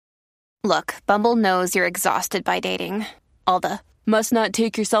Look, Bumble knows you're exhausted by dating. All the must not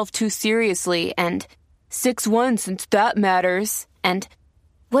take yourself too seriously and 6'1" since that matters. And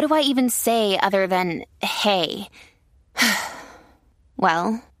what do I even say other than hey?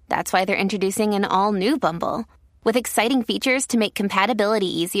 Well, that's why they're introducing an all-new Bumble with exciting features to make compatibility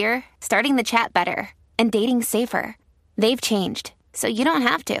easier, starting the chat better, and dating safer. They've changed, so you don't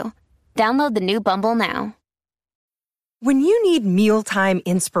have to. Download the new Bumble now. When you need mealtime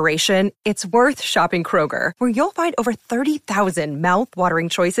inspiration, it's worth shopping Kroger, where you'll find over 30,000 mouth-watering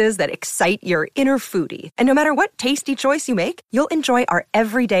choices that excite your inner foodie. And no matter what tasty choice you make, you'll enjoy our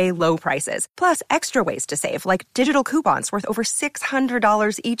everyday low prices, plus extra ways to save, like digital coupons worth over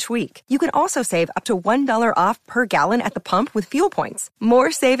 $600 each week. You can also save up to $1 off per gallon at the pump with fuel points.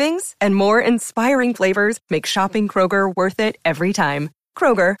 More savings and more inspiring flavors make shopping Kroger worth it every time.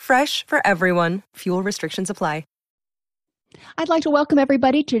 Kroger, fresh for everyone. Fuel restrictions apply. I'd like to welcome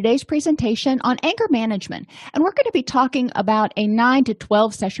everybody to today's presentation on anger management. And we're going to be talking about a 9 to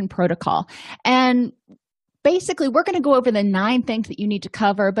 12 session protocol. And basically, we're going to go over the 9 things that you need to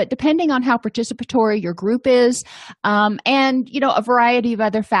cover, but depending on how participatory your group is, and, a variety of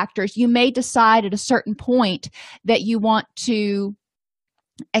other factors, you may decide at a certain point that you want to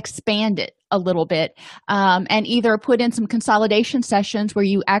expand it a little bit, and either put in some consolidation sessions where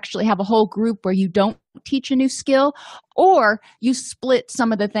you actually have a whole group where you don't teach a new skill, or you split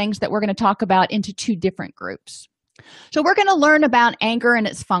some of the things that we're going to talk about into 2 different groups. So we're going to learn about anger and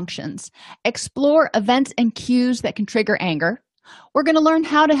its functions, explore events and cues that can trigger anger. We're going to learn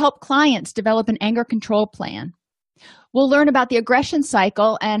how to help clients develop an anger control plan. We'll learn about the aggression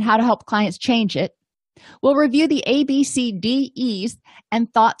cycle and how to help clients change it. We'll review the ABCDEs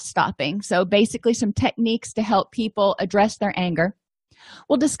and thought stopping, so basically some techniques to help people address their anger.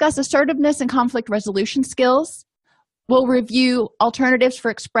 We'll discuss assertiveness and conflict resolution skills. We'll review alternatives for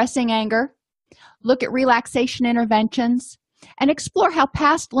expressing anger, look at relaxation interventions, and explore how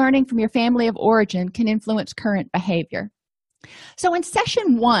past learning from your family of origin can influence current behavior. So in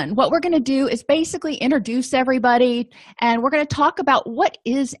session 1, what we're going to do is basically introduce everybody, and we're going to talk about what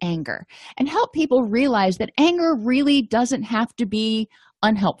is anger and help people realize that anger really doesn't have to be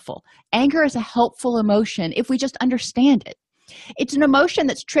unhelpful. Anger is a helpful emotion if we just understand it. It's an emotion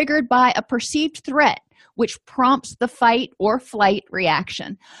that's triggered by a perceived threat, which prompts the fight or flight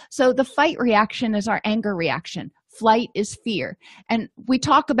reaction. So the fight reaction is our anger reaction. Flight is fear. And we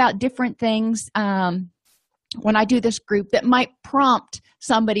talk about different things when I do this group that might prompt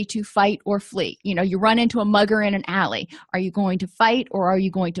somebody to fight or flee. You run into a mugger in an alley. Are you going to fight or are you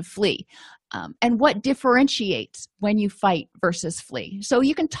going to flee? And what differentiates when you fight versus flee? So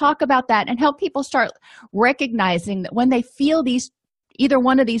you can talk about that and help people start recognizing that when they feel either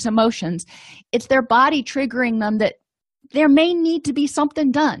one of these emotions, it's their body triggering them that there may need to be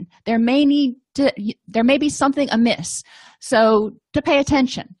something done. There may be something amiss. So to pay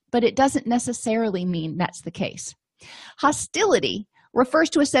attention, but it doesn't necessarily mean that's the case. Hostility refers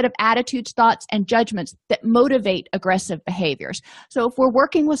to a set of attitudes, thoughts, and judgments that motivate aggressive behaviors. So if we're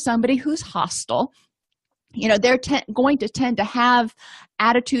working with somebody who's hostile, they're going to tend to have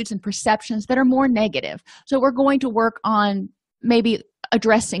attitudes and perceptions that are more negative. So we're going to work on maybe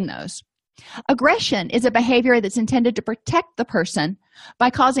addressing those. Aggression is a behavior that's intended to protect the person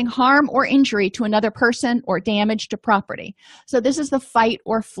by causing harm or injury to another person or damage to property. So this is the fight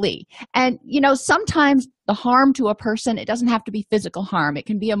or flee. And, sometimes the harm to a person, it doesn't have to be physical harm. It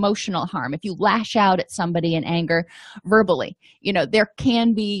can be emotional harm. If you lash out at somebody in anger verbally, there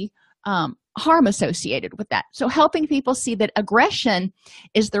can be harm associated with that. So helping people see that aggression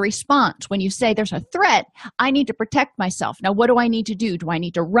is the response. When you say there's a threat, I need to protect myself. Now, what do I need to do? Do I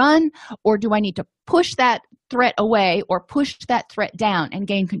need to run, or do I need to push that threat away or push that threat down and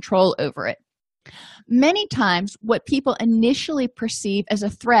gain control over it? Many times, what people initially perceive as a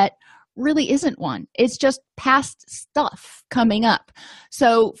threat really isn't one. It's just past stuff coming up.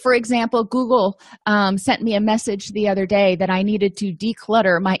 So, for example, Google sent me a message the other day that I needed to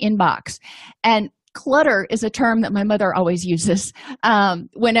declutter my inbox. And clutter is a term that my mother always uses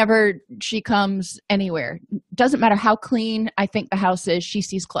whenever she comes anywhere. Doesn't matter how clean I think the house is, she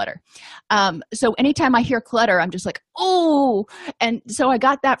sees clutter. So anytime I hear clutter, I'm just like, oh. And so I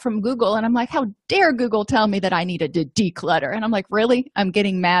got that from Google, and I'm like, how dare Google tell me that I needed to declutter? And I'm like, really? I'm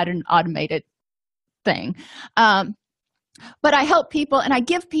getting mad and automated thing. But I help people, and I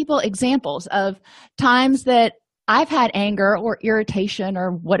give people examples of times that I've had anger or irritation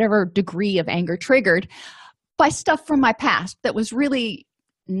or whatever degree of anger triggered by stuff from my past that was really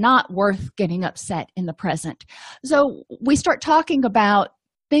not worth getting upset in the present. So we start talking about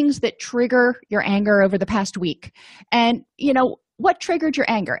things that trigger your anger over the past week. And, what triggered your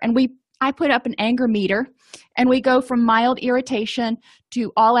anger? And I put up an anger meter, and we go from mild irritation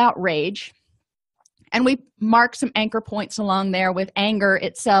to all out rage. And we mark some anchor points along there, with anger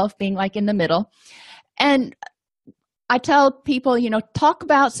itself being like in the middle. And I tell people, talk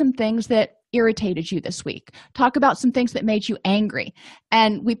about some things that irritated you this week. Talk about some things that made you angry.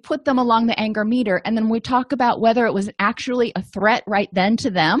 And we put them along the anger meter. And then we talk about whether it was actually a threat right then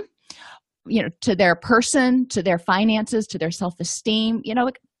to them, to their person, to their finances, to their self-esteem.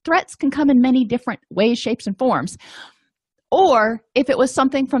 Threats can come in many different ways, shapes, and forms. Or if it was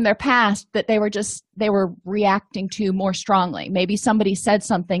something from their past that they were reacting to more strongly. Maybe somebody said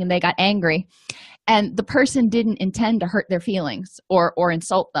something and they got angry, and the person didn't intend to hurt their feelings or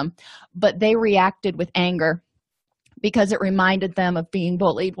insult them, but they reacted with anger because it reminded them of being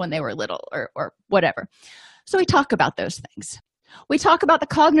bullied when they were little or whatever. So we talk about those things. We talk about the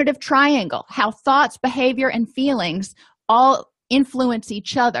cognitive triangle, how thoughts, behavior, and feelings all influence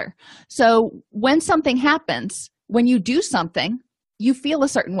each other. So when something happens, when you do something, you feel a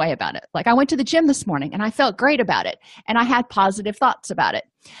certain way about it. Like I went to the gym this morning and I felt great about it, and I had positive thoughts about it.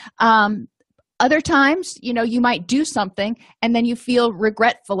 Other times, you might do something and then you feel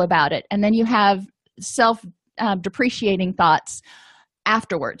regretful about it, and then you have self-depreciating thoughts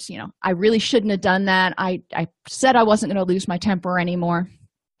afterwards. I really shouldn't have done that. I said I wasn't going to lose my temper anymore.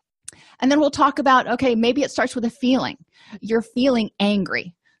 And then we'll talk about, okay, maybe it starts with a feeling. You're feeling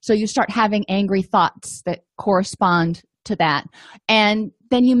angry. So you start having angry thoughts that correspond to that. And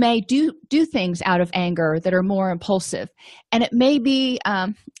then you may do things out of anger that are more impulsive. And it may be,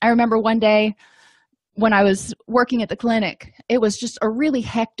 I remember one day when I was working at the clinic, it was just a really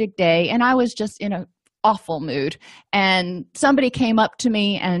hectic day, and I was just in an awful mood. And somebody came up to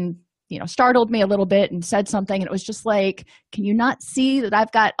me and startled me a little bit and said something, and it was just like, can you not see that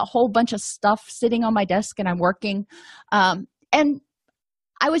I've got a whole bunch of stuff sitting on my desk and I'm working? And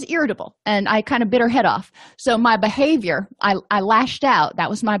I was irritable, and I kind of bit her head off. So my behavior, I lashed out. That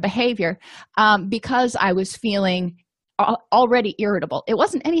was my behavior because I was feeling already irritable. It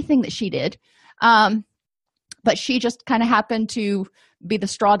wasn't anything that she did, but she just kind of happened to be the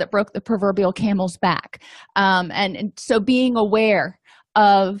straw that broke the proverbial camel's back. And so being aware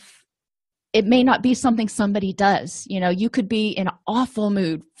of, it may not be something somebody does. You could be in an awful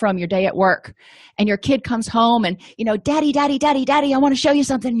mood from your day at work, and your kid comes home and, daddy, I want to show you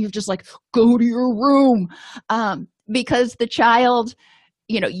something. And you're just like, go to your room. Because the child,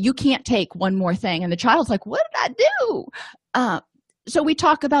 you can't take one more thing. And the child's like, what did I do? So we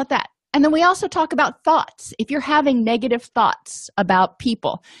talk about that. And then we also talk about thoughts. If you're having negative thoughts about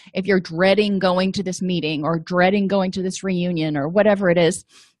people, if you're dreading going to this meeting or dreading going to this reunion or whatever it is,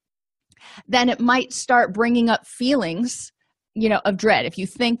 then it might start bringing up feelings, of dread. If you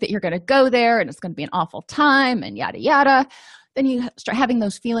think that you're going to go there and it's going to be an awful time and yada, yada, then you start having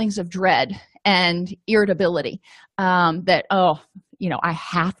those feelings of dread and irritability that, I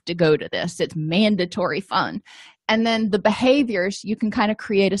have to go to this. It's mandatory fun. And then the behaviors, you can kind of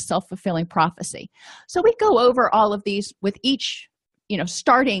create a self-fulfilling prophecy. So we go over all of these with each,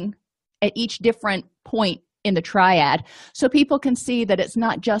 starting at each different point in the triad, so people can see that it's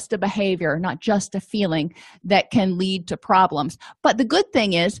not just a behavior, not just a feeling that can lead to problems. But the good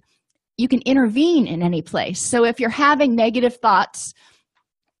thing is you can intervene in any place. So if you're having negative thoughts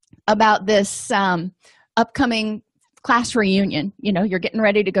about this upcoming class reunion, you're getting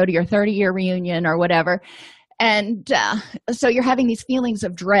ready to go to your 30-year reunion or whatever, and so you're having these feelings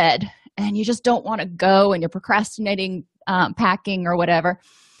of dread and you just don't want to go, and you're procrastinating packing or whatever,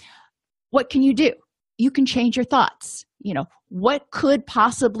 what can you do? You can change your thoughts. What could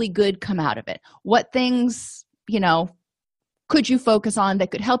possibly good come out of it? What things, could you focus on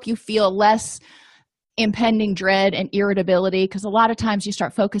that could help you feel less impending dread and irritability? Because a lot of times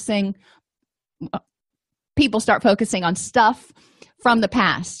people start focusing on stuff from the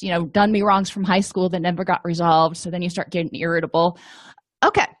past, done me wrongs from high school that never got resolved. So then you start getting irritable.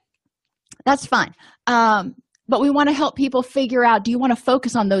 Okay, that's fine. But we want to help people figure out, do you want to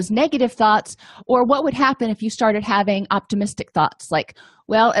focus on those negative thoughts, or what would happen if you started having optimistic thoughts? Like,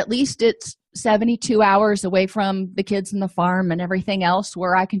 well, at least it's 72 hours away from the kids and the farm and everything else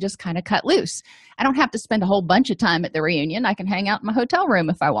where I can just kind of cut loose. I don't have to spend a whole bunch of time at the reunion. I can hang out in my hotel room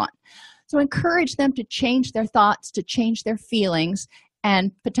if I want. So encourage them to change their thoughts, to change their feelings,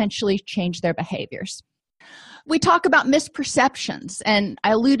 and potentially change their behaviors. We talk about misperceptions, and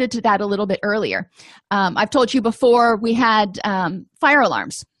I alluded to that a little bit earlier. I've told you before we had fire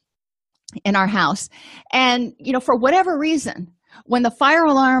alarms in our house, and for whatever reason, when the fire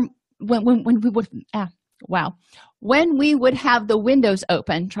alarm, when we would have the windows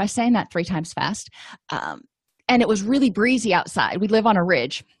open, try saying that 3 times fast, and it was really breezy outside. We live on a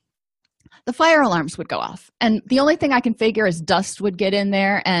ridge, the fire alarms would go off. And the only thing I can figure is dust would get in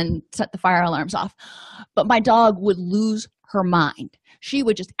there and set the fire alarms off. But my dog would lose her mind. She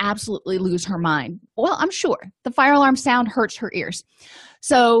would just absolutely lose her mind. Well, I'm sure the fire alarm sound hurts her ears.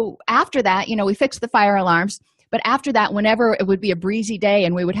 So after that, we fixed the fire alarms. But after that, whenever it would be a breezy day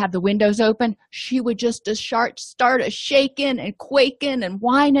and we would have the windows open, she would just start shaking and quaking and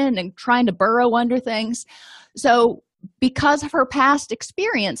whining and trying to burrow under things. So because of her past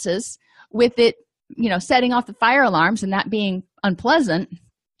experiences with it, setting off the fire alarms and that being unpleasant,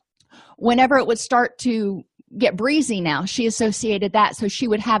 whenever it would start to get breezy now, she associated that. So she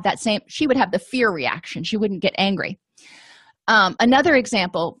would have the fear reaction. She wouldn't get angry. Another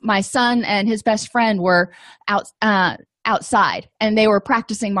example, my son and his best friend were outside and they were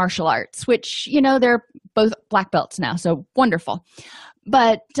practicing martial arts, which, they're both black belts now. So wonderful.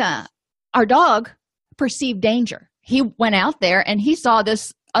 But our dog perceived danger. He went out there and he saw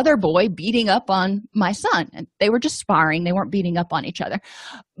this other boy beating up on my son, and they were just sparring. They weren't beating up on each other.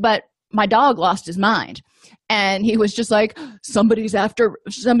 But my dog lost his mind and he was just like, somebody's after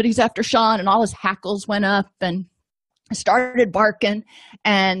Sean, and all his hackles went up and started barking.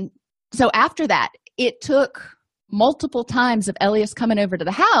 And so after that, it took multiple times of Elias coming over to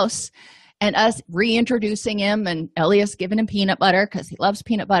the house and us reintroducing him and Elias giving him peanut butter because he loves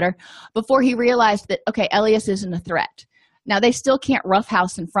peanut butter before he realized that, okay, Elias isn't a threat. Now, they still can't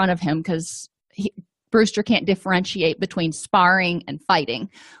roughhouse in front of him because Brewster can't differentiate between sparring and fighting,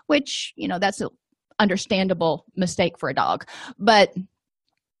 which, that's an understandable mistake for a dog. But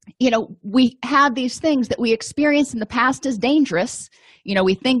we have these things that we experienced in the past as dangerous.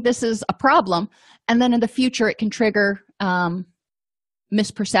 We think this is a problem, and then in the future it can trigger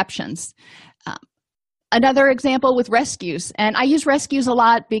misperceptions. Another example with rescues, and I use rescues a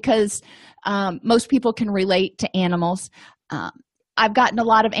lot because most people can relate to animals. I've gotten a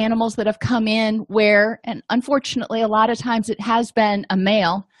lot of animals that have come in where, and unfortunately a lot of times it has been a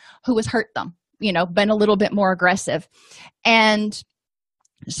male who has hurt them, been a little bit more aggressive. And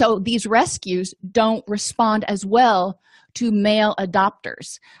so these rescues don't respond as well to male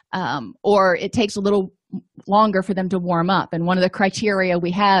adopters, or it takes a little longer for them to warm up. And one of the criteria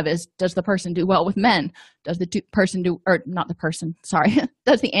we have is, does the person do well with men? Does the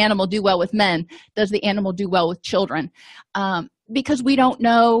does the animal do well with men? Does the animal do well with children? Because we don't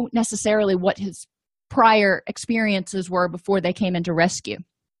know necessarily what his prior experiences were before they came into rescue.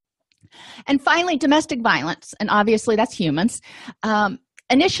 And finally, domestic violence, and obviously that's humans.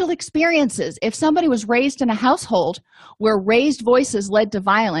 Initial experiences. If somebody was raised in a household where raised voices led to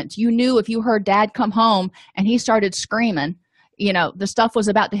violence, you knew if you heard dad come home and he started screaming, the stuff was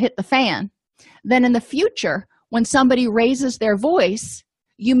about to hit the fan. Then in the future, when somebody raises their voice,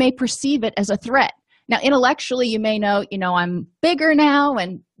 you may perceive it as a threat. Now, intellectually, you may know, I'm bigger now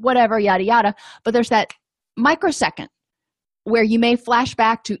and whatever, yada, yada. But there's that microsecond where you may flash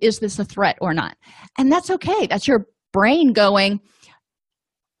back to, is this a threat or not? And that's okay. That's your brain going,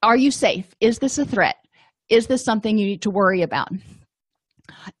 are you safe? Is this a threat? Is this something you need to worry about?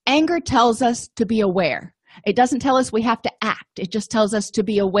 Anger tells us to be aware. It doesn't tell us we have to act. It just tells us to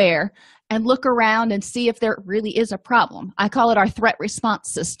be aware and look around and see if there really is a problem. I call it our threat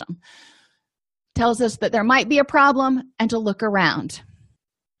response system. Tells us that there might be a problem and to look around.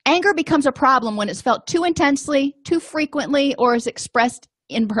 Anger becomes a problem when it's felt too intensely, too frequently, or is expressed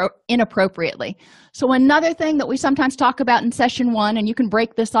inappropriately. So another thing that we sometimes talk about in session 1, and you can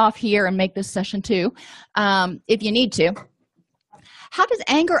break this off here and make this session 2 if you need to. How does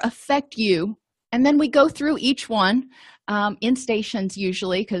anger affect you? And then we go through each one in stations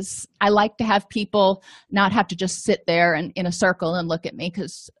usually, because I like to have people not have to just sit there and in a circle and look at me,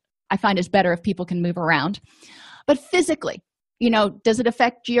 because I find it's better if people can move around. But physically, does it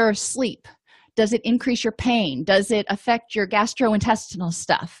affect your sleep? Does it increase your pain? Does it affect your gastrointestinal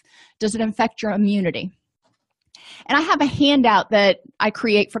stuff? Does it affect your immunity? And I have a handout that I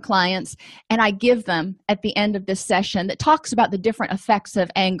create for clients, and I give them at the end of this session that talks about the different effects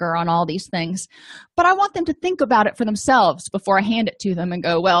of anger on all these things. But I want them to think about it for themselves before I hand it to them and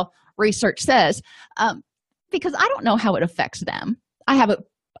go, well, research says, because I don't know how it affects them.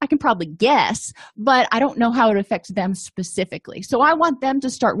 I can probably guess, but I don't know how it affects them specifically. So I want them to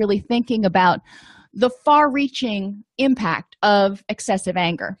start really thinking about the far-reaching impact of excessive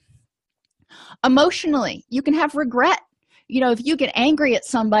anger. Emotionally, you can have regret. If you get angry at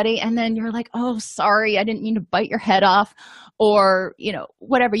somebody and then you're like, oh, sorry, I didn't mean to bite your head off, or,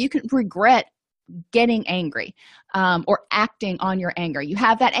 whatever, you can regret getting angry or acting on your anger. You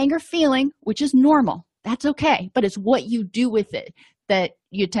have that anger feeling, which is normal. That's okay, but it's what you do with it that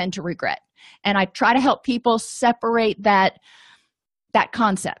you tend to regret. And I try to help people separate that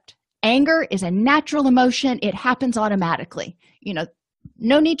concept. Anger is a natural emotion. It happens automatically.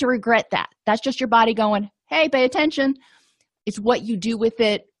 No need to regret that. That's just your body going, hey, pay attention. It's what you do with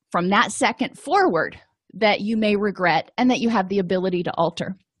it from that second forward that you may regret and that you have the ability to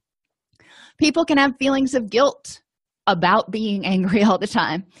alter. People can have feelings of guilt about being angry all the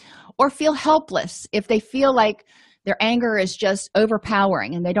time, or feel helpless if they feel like their anger is just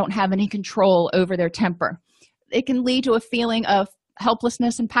overpowering and they don't have any control over their temper. It can lead to a feeling of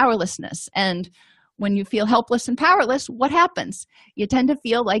helplessness and powerlessness. And when you feel helpless and powerless, what happens? You tend to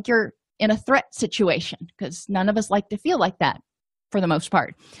feel like you're in a threat situation, because none of us like to feel like that for the most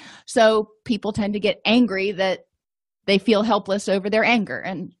part. So people tend to get angry that they feel helpless over their anger,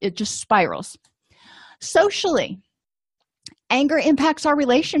 and it just spirals. Socially, anger impacts our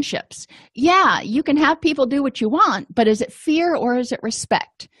relationships. Yeah, you can have people do what you want, but is it fear or is it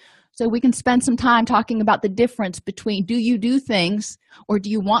respect? So we can spend some time talking about the difference between, do you do things or do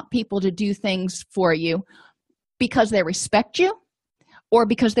you want people to do things for you because they respect you or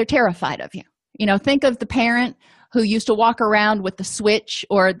because they're terrified of you? Think of the parent who used to walk around with the switch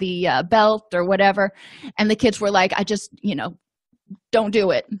or the belt or whatever, and the kids were like, I just, don't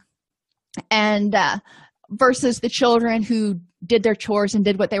do it. And versus the children who did their chores and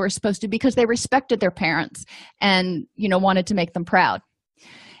did what they were supposed to because they respected their parents and, wanted to make them proud.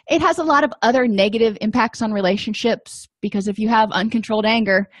 It has a lot of other negative impacts on relationships, because if you have uncontrolled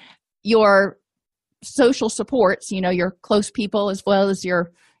anger, your social supports, your close people as well as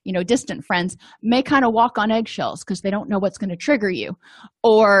your distant friends may kind of walk on eggshells because they don't know what's going to trigger you,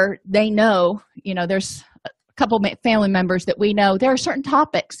 or they know, there's a couple family members that we know there are certain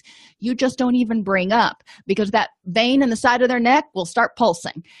topics you just don't even bring up because that vein in the side of their neck will start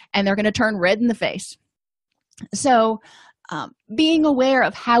pulsing and they're going to turn red in the face. So being aware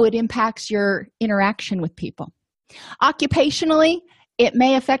of how it impacts your interaction with people. Occupationally, it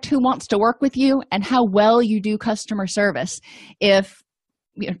may affect who wants to work with you and how well you do customer service. If,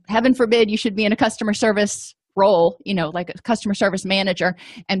 heaven forbid, you should be in a customer service role, like a customer service manager,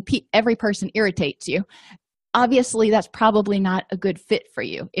 and every person irritates you, obviously that's probably not a good fit for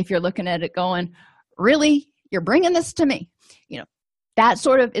you. If you're looking at it going, really, you're bringing this to me? That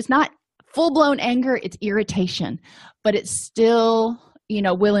sort of is not full-blown anger, it's irritation, but it still,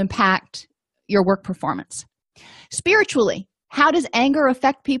 will impact your work performance. Spiritually, how does anger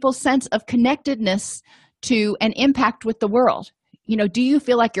affect people's sense of connectedness to an impact with the world? Do you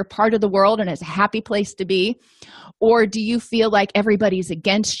feel like you're part of the world and it's a happy place to be? Or do you feel like everybody's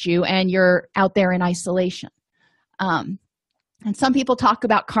against you and you're out there in isolation? And some people talk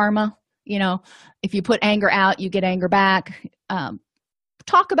about karma. If you put anger out, you get anger back.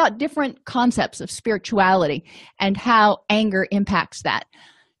 Talk about different concepts of spirituality and how anger impacts that.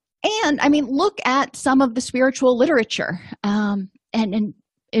 And look at some of the spiritual literature. And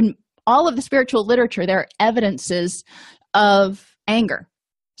in all of the spiritual literature, there are evidences of anger.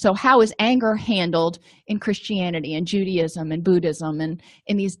 So how is anger handled in Christianity and Judaism and Buddhism and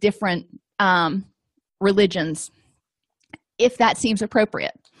in these different religions, if that seems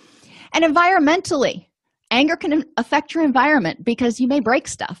appropriate? And environmentally, anger can affect your environment because you may break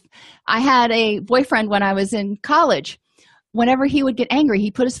stuff. I had a boyfriend when I was in college. Whenever he would get angry,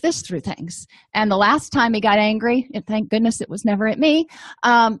 he put his fist through things. And the last time he got angry, and thank goodness it was never at me,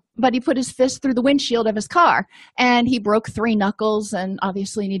 but he put his fist through the windshield of his car. And he broke 3 knuckles and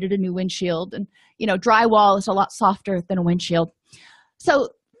obviously needed a new windshield. And, drywall is a lot softer than a windshield. So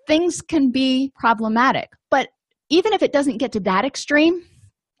things can be problematic. But even if it doesn't get to that extreme,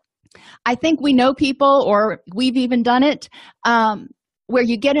 I think we know people, or we've even done it, where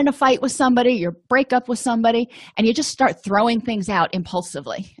you get in a fight with somebody, you break up with somebody, and you just start throwing things out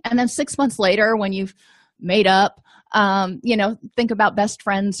impulsively. And then 6 months later, when you've made up, think about best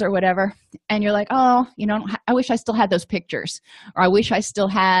friends or whatever, and you're like, oh, I wish I still had those pictures, or I wish I still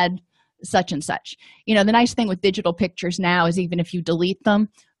had such and such. The nice thing with digital pictures now is even if you delete them,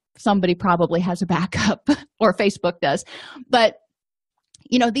 somebody probably has a backup, or Facebook does. But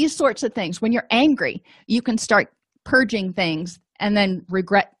these sorts of things, when you're angry, you can start purging things and then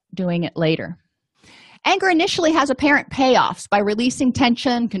regret doing it later. Anger initially has apparent payoffs by releasing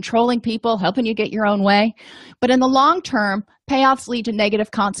tension, controlling people, helping you get your own way. But in the long term, payoffs lead to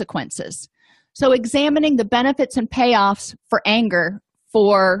negative consequences. So examining the benefits and payoffs for anger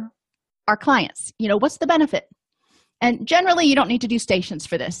for our clients. What's the benefit? And generally, you don't need to do stations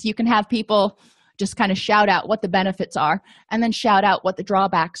for this. You can have people just kind of shout out what the benefits are and then shout out what the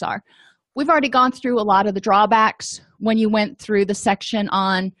drawbacks are. We've already gone through a lot of the drawbacks when you went through the section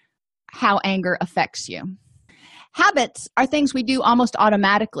on how anger affects you. Habits are things we do almost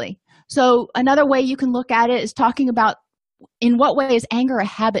automatically. So another way you can look at it is talking about in what way is anger a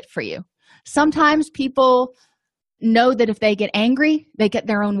habit for you? Sometimes people know that if they get angry, they get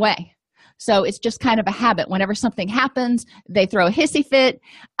their own way. So it's just kind of a habit. Whenever something happens, they throw a hissy fit,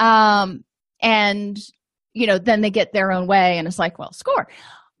 and then they get their own way, and it's like, well, score.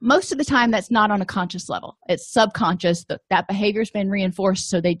 Most of the time, that's not on a conscious level. It's subconscious. That behavior's been reinforced,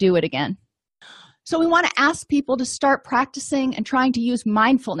 so they do it again. So we want to ask people to start practicing and trying to use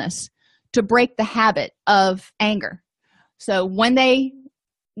mindfulness to break the habit of anger. So when they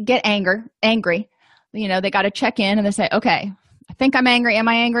get angry, they got to check in and they say, okay, I think I'm angry. Am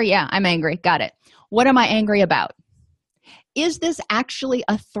I angry? Yeah, I'm angry. Got it. What am I angry about? Is this actually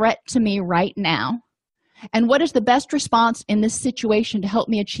a threat to me right now? And what is the best response in this situation to help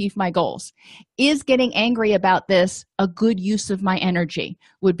me achieve my goals? Is getting angry about this a good use of my energy?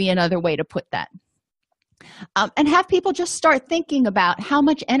 Would be another way to put that. And have people just start thinking about how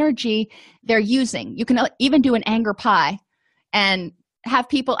much energy they're using. You can even do an anger pie and have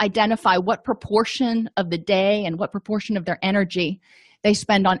people identify what proportion of the day and what proportion of their energy they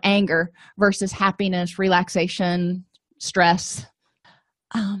spend on anger versus happiness, relaxation, stress.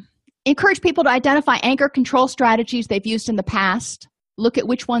 Encourage people to identify anger control strategies they've used in the past. Look at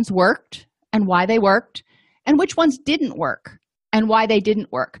which ones worked and why they worked, and which ones didn't work and why they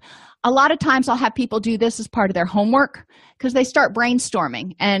didn't work. A lot of times I'll have people do this as part of their homework because they start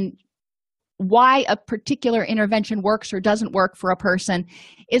brainstorming, and why a particular intervention works or doesn't work for a person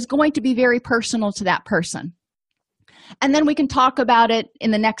is going to be very personal to that person. And then we can talk about it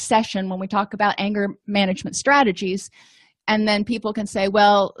in the next session when we talk about anger management strategies. And then people can say,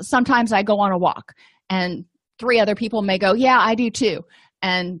 well, sometimes I go on a walk, and 3 other people may go, yeah, I do too.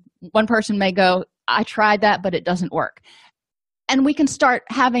 And one person may go, I tried that, but it doesn't work. And we can start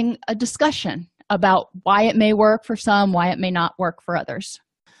having a discussion about why it may work for some, why it may not work for others.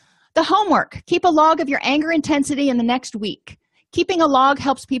 The homework: keep a log of your anger intensity in the next week. Keeping a log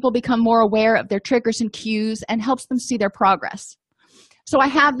helps people become more aware of their triggers and cues and helps them see their progress. So I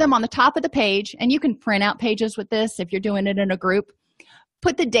have them on the top of the page, and you can print out pages with this if you're doing it in a group.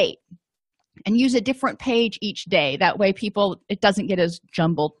 Put the date and use a different page each day. That way it doesn't get as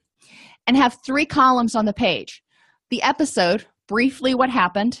jumbled. And have 3 columns on the page. The episode, briefly what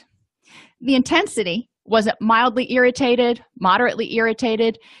happened. The intensity, was it mildly irritated, moderately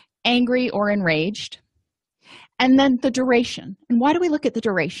irritated, angry, or enraged? And then the duration. And why do we look at the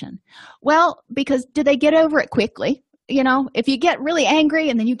duration? Well, because did they get over it quickly? If you get really angry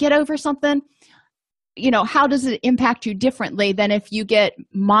and then you get over something, how does it impact you differently than if you get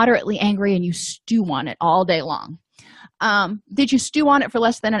moderately angry and you stew on it all day long? Did you stew on it for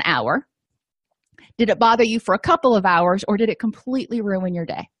less than an hour? Did it bother you for a couple of hours, or did it completely ruin your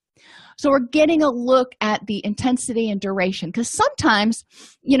day? So we're getting a look at the intensity and duration, because sometimes,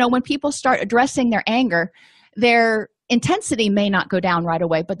 when people start addressing their anger, their intensity may not go down right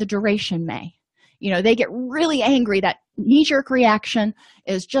away, but the duration may. They get really angry. That knee-jerk reaction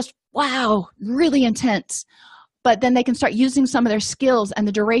is just, wow, really intense. But then they can start using some of their skills, and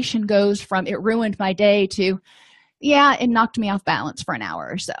the duration goes from it ruined my day to, yeah, it knocked me off balance for an hour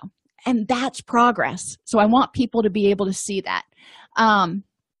or so. And that's progress. So I want people to be able to see that.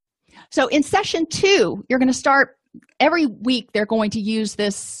 So in session 2, you're going to start every week. They're going to use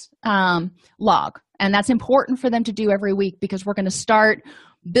this log, and that's important for them to do every week, because we're going to start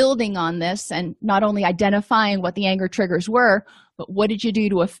building on this and not only identifying what the anger triggers were, but what did you do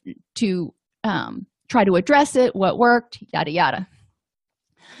to try to address it, what worked, yada yada.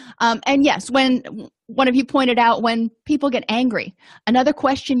 And yes, when one of you pointed out, when people get angry, another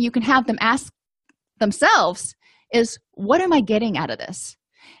question you can have them ask themselves is, what am I getting out of this?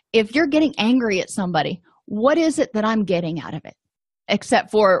 If you're getting angry at somebody, what is it that I'm getting out of it, except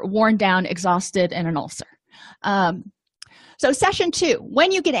for worn down, exhausted, and an ulcer? So session 2,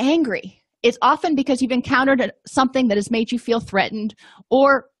 when you get angry, it's often because you've encountered something that has made you feel threatened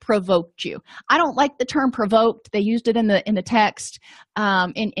or provoked you. I don't like the term provoked. They used it in the text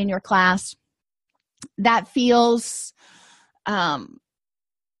in your class. That feels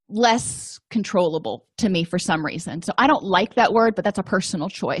less controllable to me for some reason. So I don't like that word, but that's a personal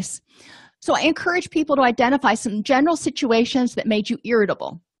choice. So I encourage people to identify some general situations that made you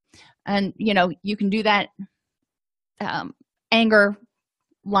irritable. And, you can do that anger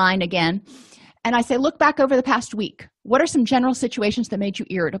line again. And I say, look back over the past week. What are some general situations that made you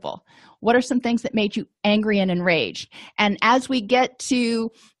irritable? What are some things that made you angry and enraged? And once we get to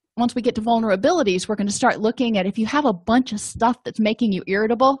vulnerabilities, we're going to start looking at, if you have a bunch of stuff that's making you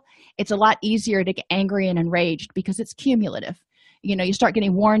irritable, it's a lot easier to get angry and enraged because it's cumulative. You start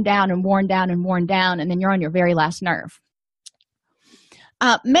getting worn down and worn down and worn down, and then you're on your very last nerve.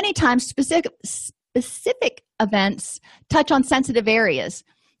 Many times specific events touch on sensitive areas.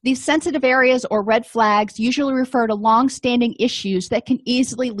 These sensitive areas or red flags usually refer to long-standing issues that can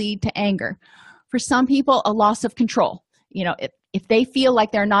easily lead to anger. For some people, a loss of control. If they feel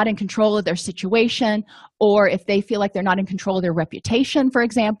like they're not in control of their situation, or if they feel like they're not in control of their reputation, for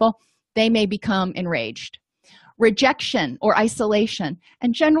example, they may become enraged. Rejection or isolation,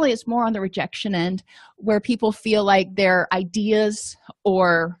 and generally it's more on the rejection end, where people feel like their ideas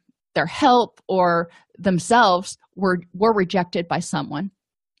or their help or themselves were rejected by someone.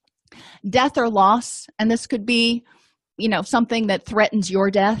 Death or loss, and this could be something that threatens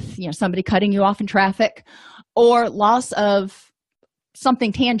your death, somebody cutting you off in traffic, or loss of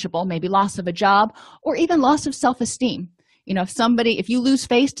something tangible, maybe loss of a job, or even loss of self-esteem. If you lose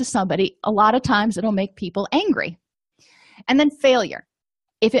face to somebody, a lot of times it'll make people angry. And then failure.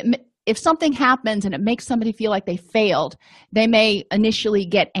 If something happens and it makes somebody feel like they failed, they may initially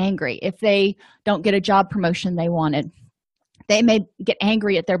get angry. If they don't get a job promotion they wanted, they may get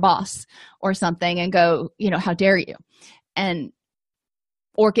angry at their boss or something and go, how dare you?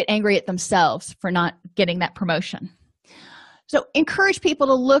 Or get angry at themselves for not getting that promotion. So encourage people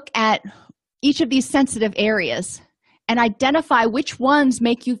to look at each of these sensitive areas and identify which ones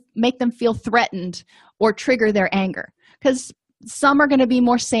make them feel threatened or trigger their anger, because some are going to be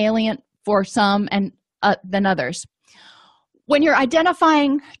more salient for some than others. When you're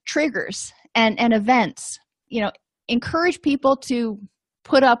identifying triggers and events, encourage people to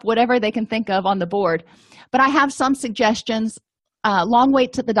put up whatever they can think of on the board. But I have some suggestions. Long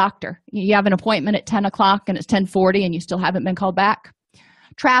wait to the doctor. You have an appointment at 10 o'clock and it's 10:40 and you still haven't been called back.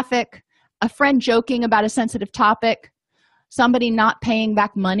 Traffic, a friend joking about a sensitive topic, somebody not paying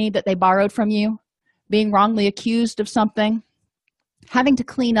back money that they borrowed from you, being wrongly accused of something, having to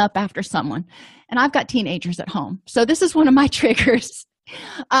clean up after someone. And I've got teenagers at home, so this is one of my triggers.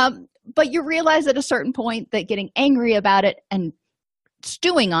 But you realize at a certain point that getting angry about it and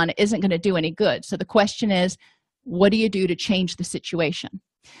stewing on it isn't going to do any good. So the question is, what do you do to change the situation?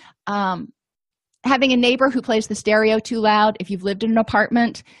 Having a neighbor who plays the stereo too loud. If you've lived in an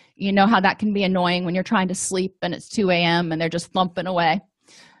apartment, you know how that can be annoying when you're trying to sleep and it's 2 a.m. and they're just thumping away.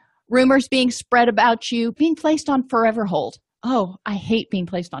 Rumors being spread about you, being placed on forever hold. Oh, I hate being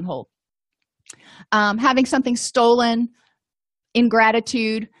placed on hold. Having something stolen,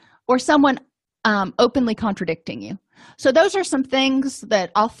 ingratitude, or someone openly contradicting you. So those are some things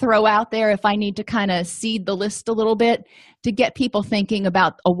that I'll throw out there if I need to kind of seed the list a little bit to get people thinking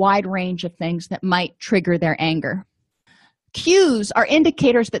about a wide range of things that might trigger their anger. Cues are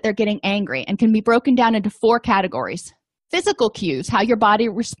indicators that they're getting angry and can be broken down into 4 categories. Physical cues, how your body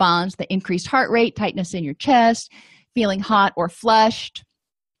responds, the increased heart rate, tightness in your chest, feeling hot or flushed.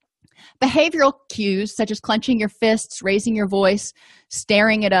 Behavioral cues, such as clenching your fists, raising your voice,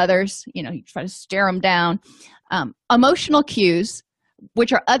 staring at others, you try to stare them down. Emotional cues,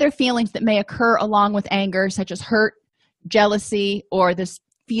 which are other feelings that may occur along with anger, such as hurt, jealousy, or this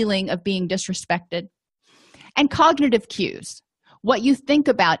feeling of being disrespected. And cognitive cues, what you think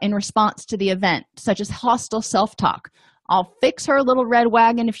about in response to the event, such as hostile self-talk. I'll fix her little red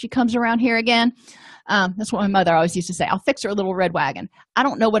wagon if she comes around here again. That's what my mother always used to say. I'll fix her a little red wagon. I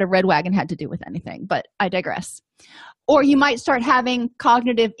don't know what a red wagon had to do with anything, but I digress. Or you might start having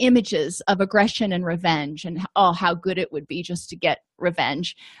cognitive images of aggression and revenge and, how good it would be just to get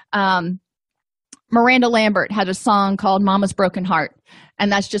revenge. Miranda Lambert had a song called Mama's Broken Heart,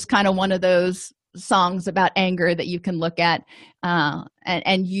 and that's just kind of one of those songs about anger that you can look at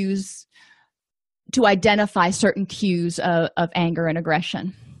and use to identify certain cues of anger and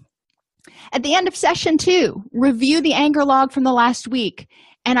aggression. At the end of session 2, review the anger log from the last week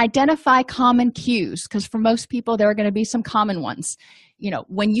and identify common cues, because for most people, there are going to be some common ones.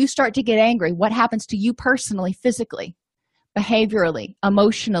 When you start to get angry, what happens to you personally, physically, behaviorally,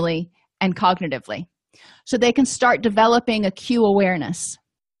 emotionally, and cognitively? So they can start developing a cue awareness.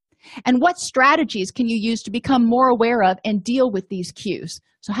 And what strategies can you use to become more aware of and deal with these cues?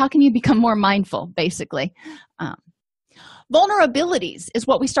 So how can you become more mindful, basically? Vulnerabilities is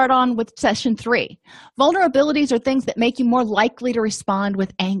what we start on with session 3. Vulnerabilities are things that make you more likely to respond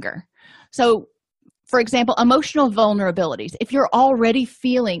with anger. So, for example, emotional vulnerabilities. If you're already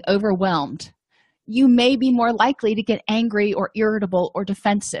feeling overwhelmed, you may be more likely to get angry or irritable or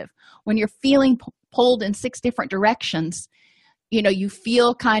defensive. When you're feeling pulled in 6 different directions, you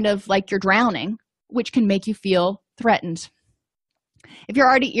feel kind of like you're drowning, which can make you feel threatened. If you're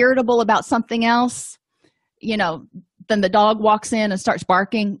already irritable about something else, then the dog walks in and starts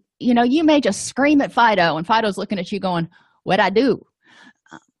barking, you may just scream at Fido, and Fido's looking at you going, what'd I do?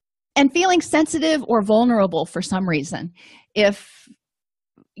 And feeling sensitive or vulnerable for some reason. If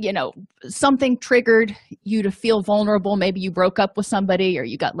something triggered you to feel vulnerable. Maybe you broke up with somebody, or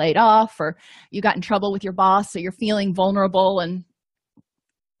you got laid off, or you got in trouble with your boss, so you're feeling vulnerable and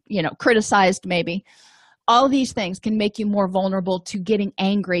criticized maybe. All these things can make you more vulnerable to getting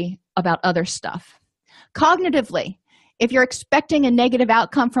angry about other stuff. Cognitively, if you're expecting a negative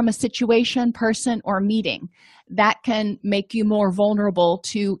outcome from a situation, person, or meeting, that can make you more vulnerable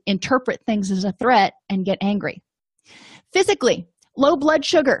to interpret things as a threat and get angry. Physically, low blood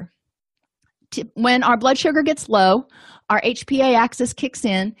sugar. When our blood sugar gets low, our HPA axis kicks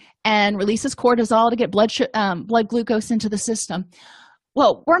in and releases cortisol to get blood glucose into the system.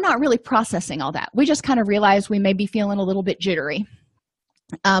 Well, we're not really processing all that. We just kind of realize we may be feeling a little bit jittery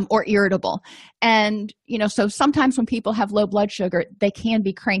or irritable. And, so sometimes when people have low blood sugar, they can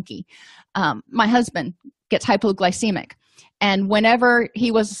be cranky. My husband gets hypoglycemic. And whenever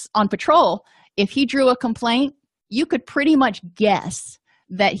he was on patrol, if he drew a complaint, you could pretty much guess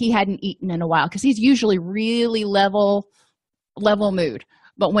that he hadn't eaten in a while, because he's usually really level mood.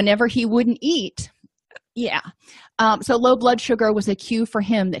 But whenever he wouldn't eat, so low blood sugar was a cue for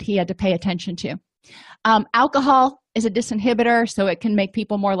him that he had to pay attention to. Alcohol is a disinhibitor, so it can make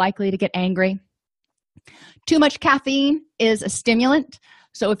people more likely to get angry. Too much caffeine is a stimulant,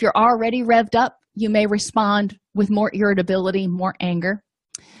 so if you're already revved up, you may respond with more irritability, more anger.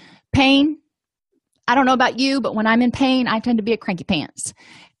 Pain, I don't know about you, but when I'm in pain, I tend to be a cranky pants.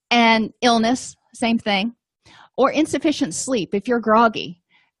 And illness, same thing. Or insufficient sleep. If you're groggy,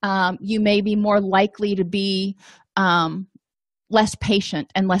 you may be more likely to be less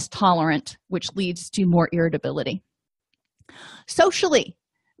patient and less tolerant, which leads to more irritability. Socially,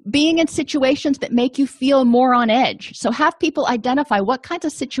 being in situations that make you feel more on edge. So have people identify what kinds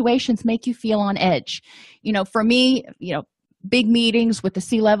of situations make you feel on edge. For me, big meetings with the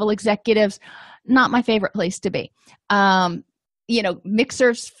C-level executives, not my favorite place to be.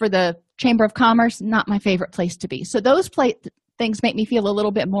 Mixers for the Chamber of Commerce, not my favorite place to be. So those things make me feel a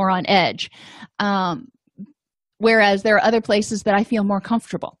little bit more on edge. Whereas there are other places that I feel more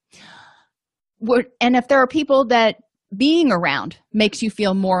comfortable. And if there are people that being around makes you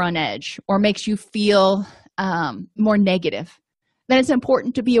feel more on edge or makes you feel more negative, then it's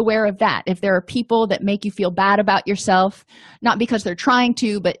important to be aware of that. If there are people that make you feel bad about yourself, not because they're trying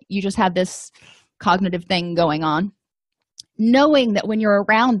to, but you just have this cognitive thing going on, knowing that when you're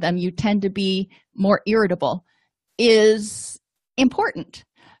around them, you tend to be more irritable is important,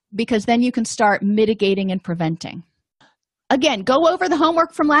 because then you can start mitigating and preventing. Again, go over the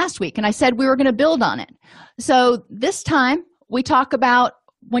homework from last week, and I said we were going to build on it. So this time we talk about,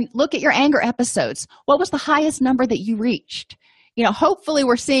 look at your anger episodes. What was the highest number that you reached? Hopefully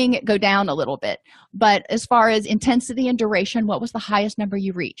we're seeing it go down a little bit, but as far as intensity and duration, what was the highest number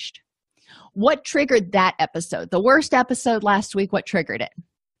you reached? What triggered that episode? The worst episode last week, what triggered it?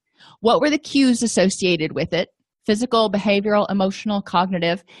 What were the cues associated with it? Physical, behavioral, emotional,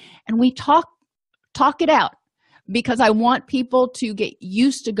 cognitive. And we talk it out, because I want people to get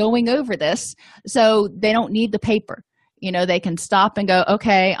used to going over this so they don't need the paper. They can stop and go,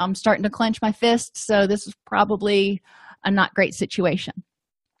 okay, I'm starting to clench my fists, so this is probably a not great situation.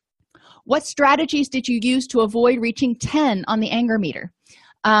 What strategies did you use to avoid reaching 10 on the anger meter?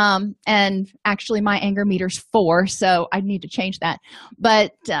 And actually my anger meter's 4, so I need to change that.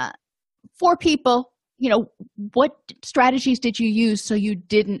 But for people, what strategies did you use so you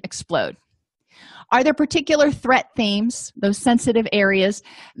didn't explode? Are there particular threat themes, those sensitive areas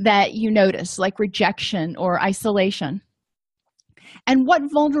that you notice, like rejection or isolation? And what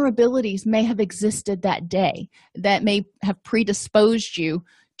vulnerabilities may have existed that day that may have predisposed you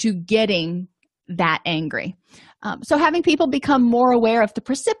to getting that angry? So having people become more aware of the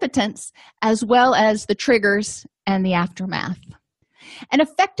precipitants as well as the triggers and the aftermath. An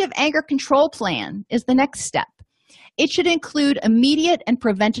effective anger control plan is the next step. It should include immediate and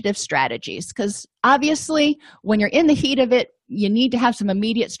preventative strategies, because obviously when you're in the heat of it, you need to have some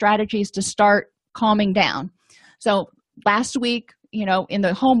immediate strategies to start calming down. So last week, in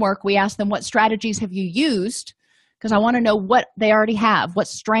the homework, we asked them, what strategies have you used? Because I want to know what they already have, what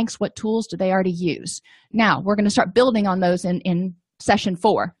strengths, what tools do they already use. Now, we're going to start building on those in session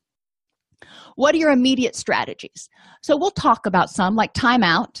 4. What are your immediate strategies? So we'll talk about some, like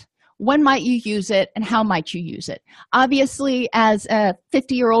timeout. When might you use it, and how might you use it? Obviously, as a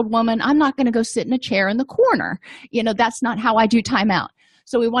 50-year-old woman, I'm not going to go sit in a chair in the corner. That's not how I do timeout.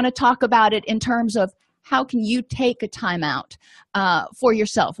 So we want to talk about it in terms of how can you take a timeout for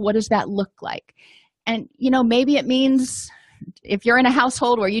yourself? What does that look like? And, maybe it means if you're in a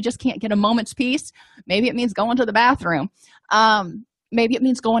household where you just can't get a moment's peace, maybe it means going to the bathroom. Maybe it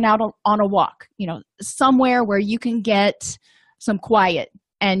means going out on a walk, somewhere where you can get some quiet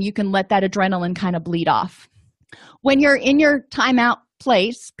and you can let that adrenaline kind of bleed off. When you're in your timeout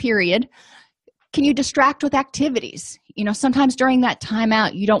place, period, can you distract with activities? Sometimes during that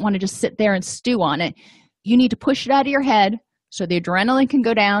timeout, you don't want to just sit there and stew on it. You need to push it out of your head so the adrenaline can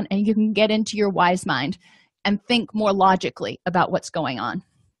go down and you can get into your wise mind and think more logically about what's going on.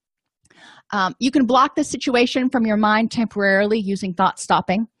 You can block the situation from your mind temporarily using thought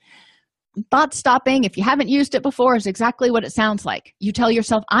stopping. Thought stopping, if you haven't used it before, is exactly what it sounds like. You tell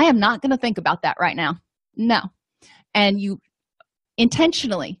yourself, I am not going to think about that right now. No. And you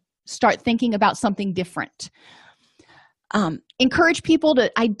intentionally start thinking about something different. Encourage people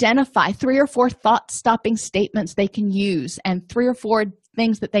to identify 3 or 4 thought-stopping statements they can use and 3 or 4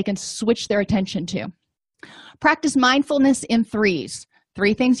 things that they can switch their attention to. Practice mindfulness in 3s.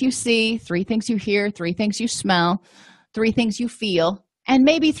 3 things you see, 3 things you hear, 3 things you smell, 3 things you feel, and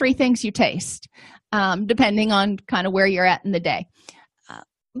maybe 3 things you taste, depending on kind of where you're at in the day.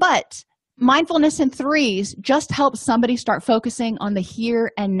 But mindfulness in 3s just helps somebody start focusing on the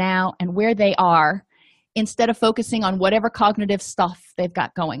here and now and where they are instead of focusing on whatever cognitive stuff they've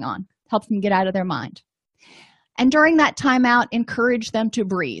got going on. Helps them get out of their mind. And during that timeout, encourage them to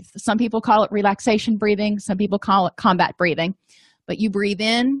breathe. Some people call it relaxation breathing. Some people call it combat breathing. But you breathe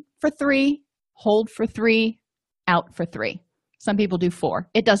in for 3, hold for 3, out for 3. Some people do 4.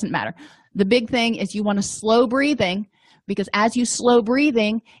 It doesn't matter. The big thing is you want to slow breathing, because as you slow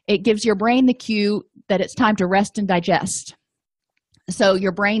breathing, it gives your brain the cue that it's time to rest and digest. So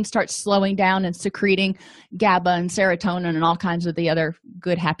your brain starts slowing down and secreting GABA and serotonin and all kinds of the other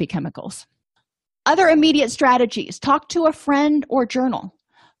good, happy chemicals. Other immediate strategies: talk to a friend or journal.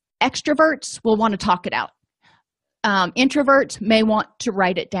 Extroverts will want to talk it out. Introverts may want to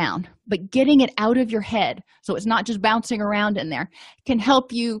write it down, but getting it out of your head so it's not just bouncing around in there can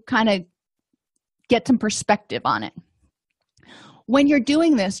help you kind of get some perspective on it. When you're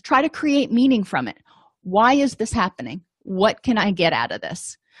doing this, try to create meaning from it. Why is this happening? What can I get out of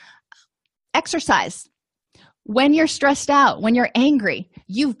this? Exercise. When you're stressed out, when you're angry,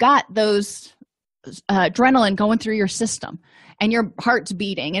 you've got those adrenaline going through your system and your heart's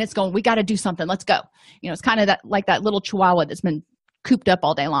beating and it's going, we got to do something. Let's go. It's kind of like that little chihuahua that's been cooped up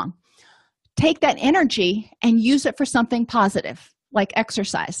all day long. Take that energy and use it for something positive, like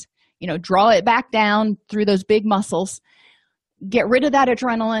exercise. Draw it back down through those big muscles, get rid of that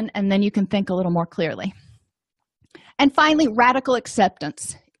adrenaline, and then you can think a little more clearly. And finally, radical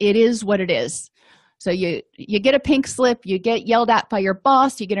acceptance. It is what it is. So you get a pink slip, you get yelled at by your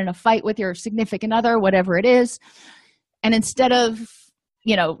boss, you get in a fight with your significant other, whatever it is. And instead of,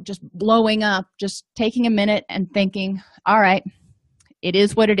 just blowing up, just taking a minute and thinking, all right, it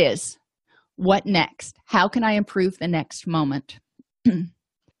is what it is. What next? How can I improve the next moment?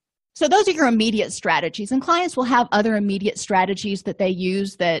 So those are your immediate strategies, and clients will have other immediate strategies that they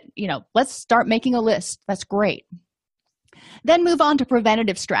use that, let's start making a list. That's great. Then move on to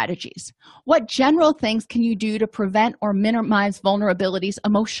preventative strategies. What general things can you do to prevent or minimize vulnerabilities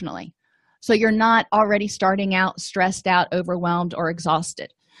emotionally, so you're not already starting out stressed out, overwhelmed, or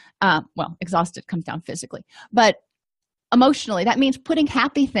exhausted? Exhausted comes down physically, but emotionally, that means putting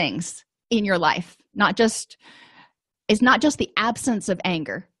happy things in your life. It's not just the absence of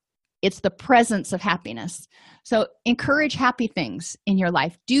anger. It's the presence of happiness. So encourage happy things in your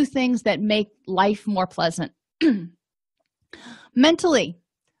life. Do things that make life more pleasant. Mentally,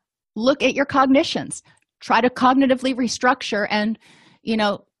 look at your cognitions. Try to cognitively restructure and,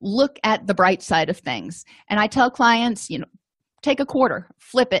 look at the bright side of things. And I tell clients, take a quarter,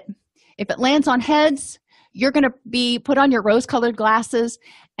 flip it. If it lands on heads, you're going to put on your rose-colored glasses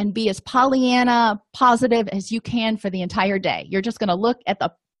and be as Pollyanna positive as you can for the entire day. You're just going to look at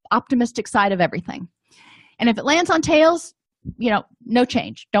the optimistic side of everything. And if it lands on tails, no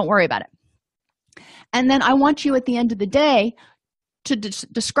change. Don't worry about it. And then I want you at the end of the day to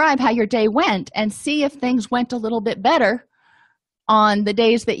describe how your day went and see if things went a little bit better on the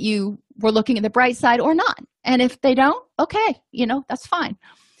days that you were looking at the bright side or not. And if they don't, okay, that's fine.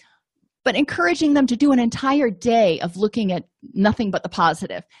 But encouraging them to do an entire day of looking at nothing but the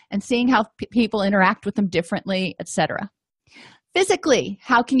positive and seeing how people interact with them differently, etc. Physically,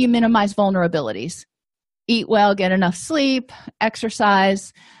 how can you minimize vulnerabilities? Eat well, get enough sleep,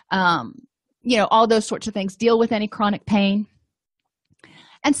 exercise, all those sorts of things. Deal with any chronic pain.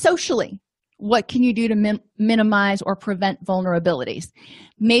 And socially, what can you do to minimize or prevent vulnerabilities?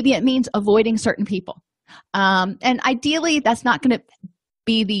 Maybe it means avoiding certain people. And ideally, that's not going to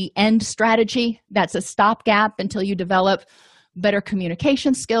be the end strategy. That's a stopgap until you develop better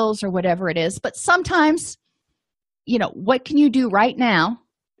communication skills or whatever it is. But sometimes, what can you do right now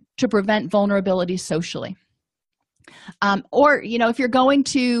to prevent vulnerabilities socially? Or, if you're going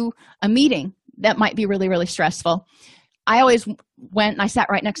to a meeting that might be really, really stressful, I always went and I sat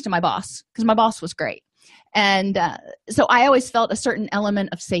right next to my boss because my boss was great. And so I always felt a certain element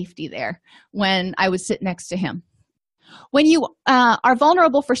of safety there when I would sit next to him. When you are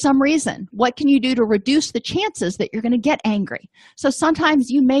vulnerable for some reason, what can you do to reduce the chances that you're going to get angry? So sometimes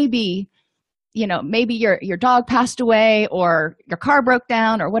you may be, maybe your dog passed away or your car broke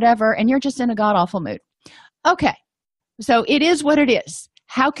down or whatever, and you're just in a god-awful mood. Okay, so it is what it is.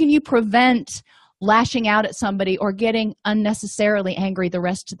 How can you prevent lashing out at somebody or getting unnecessarily angry the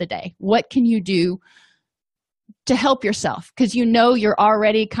rest of the day? What can you do to help yourself? Because you're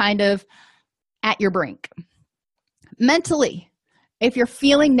already kind of at your brink. Mentally, if you're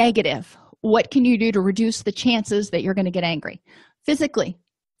feeling negative, what can you do to reduce the chances that you're going to get angry? Physically,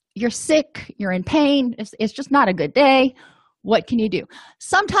 you're sick, you're in pain, it's just not a good day. What can you do?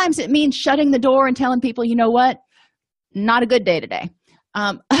 Sometimes it means shutting the door and telling people, you know what, not a good day today.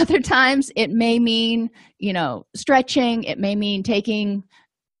 Other times it may mean, stretching. It may mean taking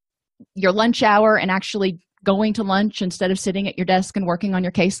your lunch hour and actually going to lunch instead of sitting at your desk and working on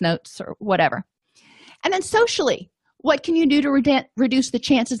your case notes or whatever. And then socially, what can you do to reduce the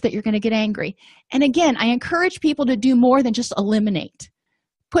chances that you're going to get angry? And again, I encourage people to do more than just eliminate.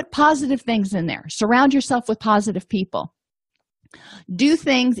 Put positive things in there. Surround yourself with positive people. Do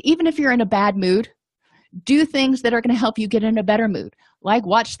things, even if you're in a bad mood, do things that are going to help you get in a better mood, like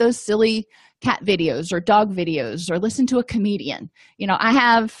watch those silly cat videos or dog videos or listen to a comedian. I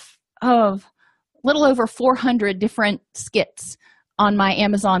have a little over 400 different skits on my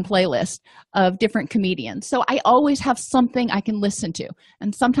Amazon playlist of different comedians. So I always have something I can listen to.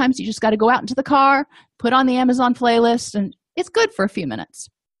 And sometimes you just got to go out into the car, put on the Amazon playlist, and it's good for a few minutes.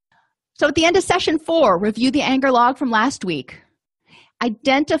 So at the end of session 4, review the anger log from last week.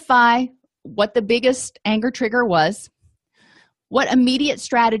 Identify what the biggest anger trigger was. What immediate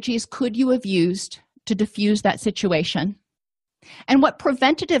strategies could you have used to diffuse that situation? And what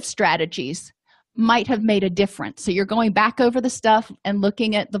preventative strategies might have made a difference? So you're going back over the stuff and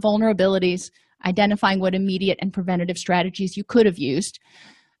looking at the vulnerabilities, identifying what immediate and preventative strategies you could have used,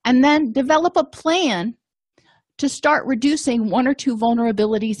 and then develop a plan to start reducing 1 or 2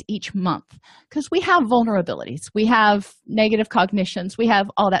 vulnerabilities each month. Because we have vulnerabilities, we have negative cognitions, we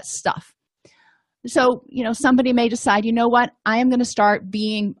have all that stuff. So, somebody may decide, you know what, I am going to start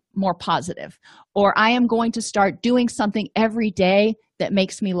being more positive, or I am going to start doing something every day that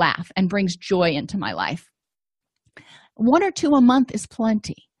makes me laugh and brings joy into my life. 1 or 2 a month is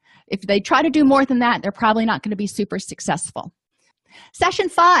plenty. If they try to do more than that, they're probably not going to be super successful. Session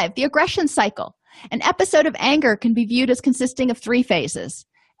 5, the aggression cycle. An episode of anger can be viewed as consisting of 3 phases.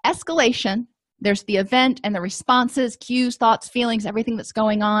 Escalation, there's the event and the responses, cues, thoughts, feelings, everything that's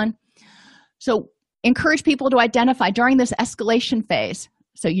going on. So encourage people to identify during this escalation phase.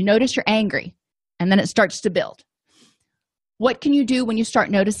 So you notice you're angry, and then it starts to build. What can you do when you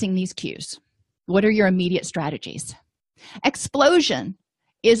start noticing these cues? What are your immediate strategies? Explosion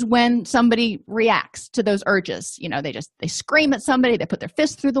is when somebody reacts to those urges. They scream at somebody, they put their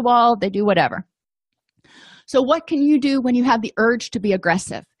fist through the wall, they do whatever. So what can you do when you have the urge to be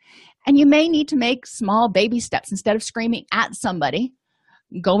aggressive? And you may need to make small baby steps. Instead of screaming at somebody,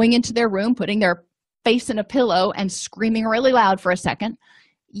 going into their room, putting their face in a pillow and screaming really loud for a second.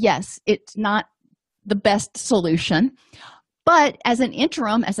 Yes, it's not the best solution, but as an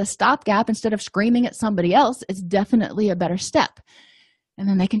interim, as a stopgap, instead of screaming at somebody else, it's definitely a better step. And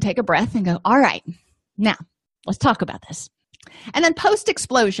then they can take a breath and go, all right, now let's talk about this. And then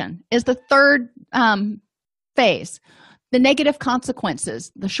post-explosion is the third phase. The negative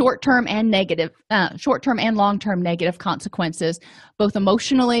consequences, the short-term and long-term negative consequences, both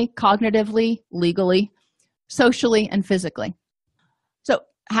emotionally, cognitively, legally, socially, and physically. So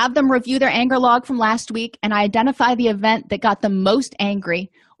have them review their anger log from last week and identify the event that got them most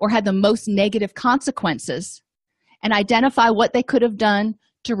angry or had the most negative consequences, and identify what they could have done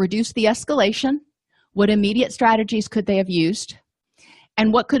to reduce the escalation, what immediate strategies could they have used,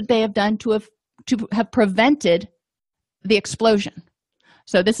 and what could they have done to have prevented the explosion.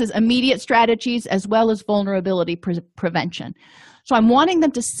 So this is immediate strategies as well as vulnerability prevention. So I'm wanting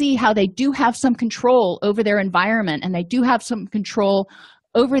them to see how they do have some control over their environment, and they do have some control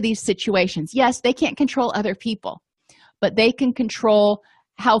over these situations. Yes, they can't control other people, but they can control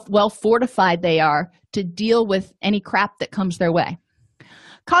how well fortified they are to deal with any crap that comes their way.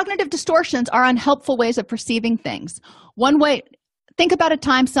 Cognitive distortions are unhelpful ways of perceiving things. One way, think about a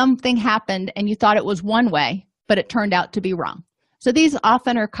time something happened and you thought it was one way, but it turned out to be wrong. So these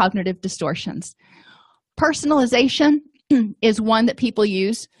often are cognitive distortions. Personalization is one that people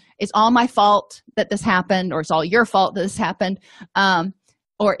use. it's all my fault that this happened, or it's all your fault that this happened,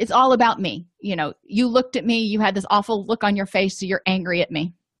 or it's all about me. You looked at me, you had this awful look on your face, so you're angry at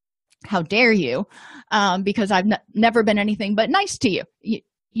me. How dare you? Because I've never been anything but nice to you.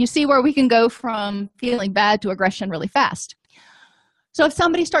 You see where we can go from feeling bad to aggression really fast. So if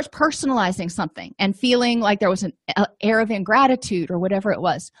somebody starts personalizing something and feeling like there was an air of ingratitude or whatever it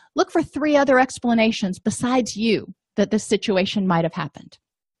was, look for 3 other explanations besides you that this situation might have happened.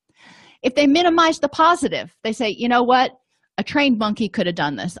 If they minimize the positive, they say, you know what? A trained monkey could have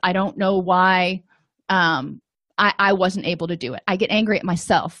done this. I don't know why I wasn't able to do it. I get angry at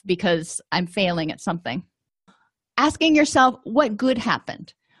myself because I'm failing at something. Asking yourself what good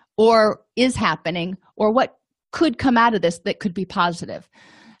happened or is happening, or what could come out of this that could be positive.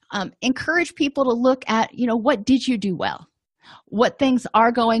 Encourage people to look at, what did you do well? What things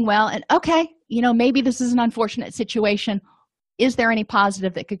are going well? And okay, maybe this is an unfortunate situation. Is there any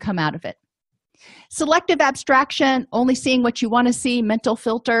positive that could come out of it? Selective abstraction, only seeing what you want to see, mental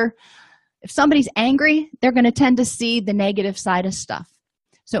filter. If somebody's angry, they're going to tend to see the negative side of stuff.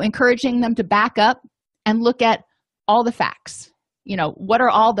 So encouraging them to back up and look at all the facts. What are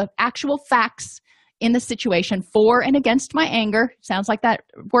all the actual facts in the situation for and against my anger? Sounds like that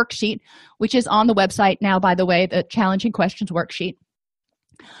worksheet, which is on the website now, by the way, the challenging questions worksheet.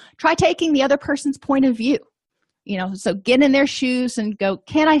 Try taking the other person's point of view. So get in their shoes and go,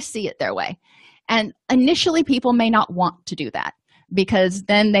 can I see it their way? And initially, people may not want to do that, because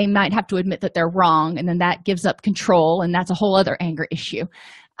then they might have to admit that they're wrong, and then that gives up control, and that's a whole other anger issue.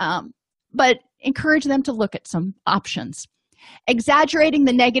 But encourage them to look at some options. Exaggerating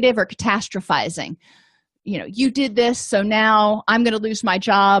the negative or catastrophizing. You did this, so now I'm going to lose my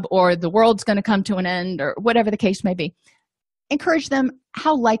job, or the world's going to come to an end, or whatever the case may be. Encourage them,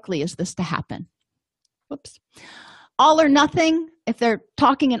 how likely is this to happen? Whoops. All or nothing, if they're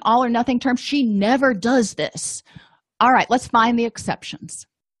talking in all or nothing terms, she never does this. All right, let's find the exceptions.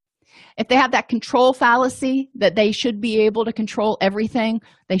 If they have that control fallacy that they should be able to control everything,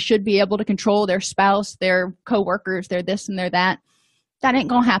 they should be able to control their spouse, their coworkers, their this and their that ain't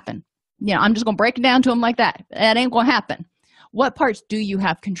going to happen. I'm just going to break it down to them like that. That ain't going to happen. What parts do you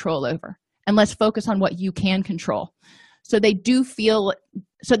have control over? And let's focus on what you can control. So they don't feel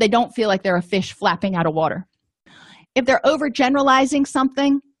like they're a fish flapping out of water. If they're overgeneralizing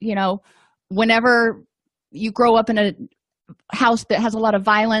something, whenever you grow up in a house that has a lot of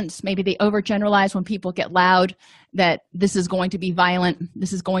violence, maybe they overgeneralize when people get loud that this is going to be violent,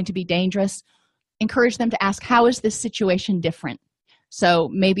 this is going to be dangerous. Encourage them to ask, how is this situation different? So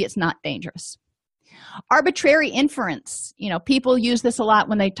maybe it's not dangerous. Arbitrary inference. People use this a lot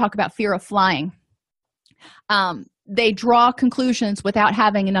when they talk about fear of flying. They draw conclusions without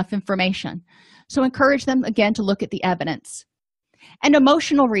having enough information. So encourage them, again, to look at the evidence. And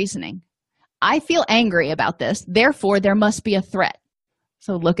emotional reasoning. I feel angry about this, therefore there must be a threat.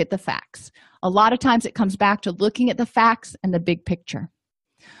 So look at the facts. A lot of times it comes back to looking at the facts and the big picture.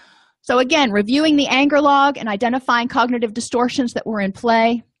 So again, reviewing the anger log and identifying cognitive distortions that were in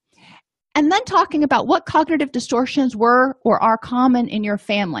play, and then talking about what cognitive distortions were or are common in your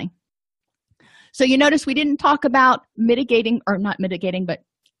family. So you notice we didn't talk about but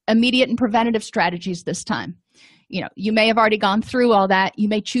immediate and preventative strategies this time. You may have already gone through all that. You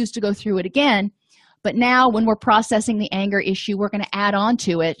may choose to go through it again. But now when we're processing the anger issue, we're going to add on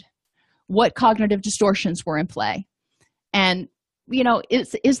to it what cognitive distortions were in play. And,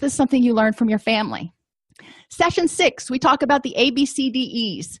 is this something you learned from your family? Session 6, we talk about the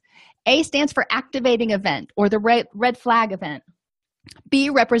ABCDEs. A stands for activating event, or the red flag event. B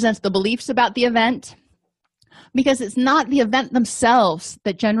represents the beliefs about the event, because it's not the event themselves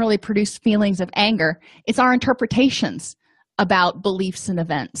that generally produce feelings of anger. It's our interpretations about beliefs and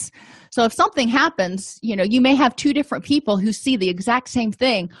events. So if something happens, you may have 2 different people who see the exact same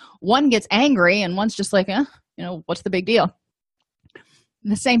thing. One gets angry and one's just like, what's the big deal?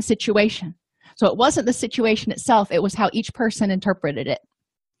 The same situation. So it wasn't the situation itself, it was how each person interpreted it.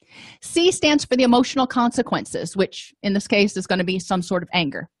 C stands for the emotional consequences, which in this case is going to be some sort of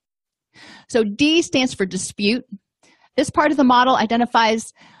anger. So D stands for dispute. This part of the model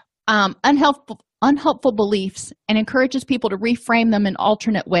identifies unhelpful beliefs and encourages people to reframe them in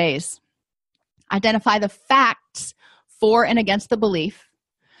alternate ways. Identify the facts for and against the belief.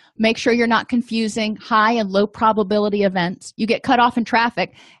 Make sure you're not confusing high and low probability events. You get cut off in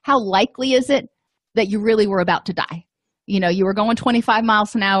traffic. How likely is it that you really were about to die? You were going 25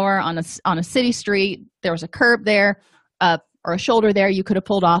 miles an hour on a city street. There was a curb there, or a shoulder there you could have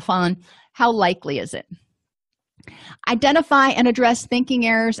pulled off on. How likely is it? Identify and address thinking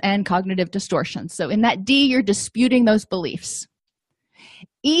errors and cognitive distortions. So in that D, you're disputing those beliefs.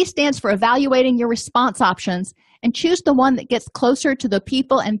 E stands for evaluating your response options and choose the one that gets closer to the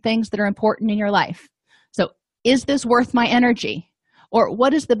people and things that are important in your life. So, is this worth my energy? Or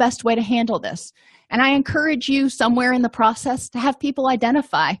what is the best way to handle this? And I encourage you somewhere in the process to have people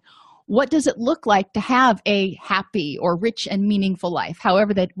identify, what does it look like to have a happy or rich and meaningful life,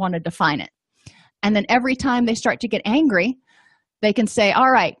 however they want to define it. And then every time they start to get angry, they can say, all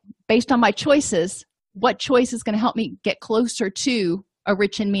right, based on my choices, what choice is going to help me get closer to a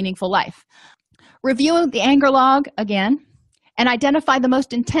rich and meaningful life? Review the anger log again and identify the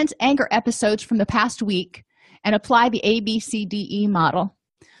most intense anger episodes from the past week and apply the ABCDE model.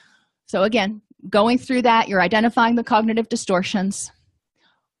 So again, going through that, you're identifying the cognitive distortions.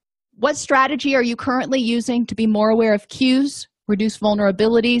 What strategy are you currently using to be more aware of cues, reduce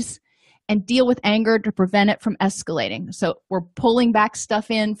vulnerabilities, and deal with anger to prevent it from escalating? So we're pulling back stuff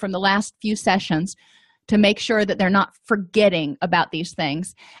in from the last few sessions to make sure that they're not forgetting about these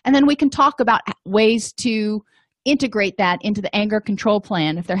things. And then we can talk about ways to integrate that into the anger control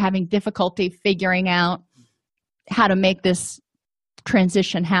plan if they're having difficulty figuring out how to make this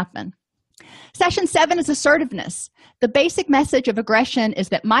transition happen. Session 7 is assertiveness. The basic message of aggression is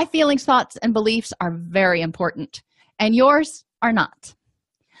that my feelings, thoughts, and beliefs are very important, and yours are not.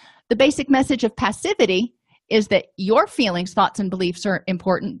 The basic message of passivity is that your feelings, thoughts, and beliefs are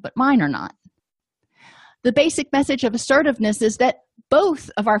important, but mine are not. The basic message of assertiveness is that both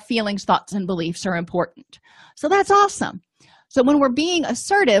of our feelings, thoughts, and beliefs are important. So that's awesome. So when we're being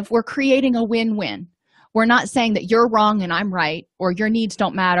assertive, we're creating a win-win. We're not saying that you're wrong and I'm right, or your needs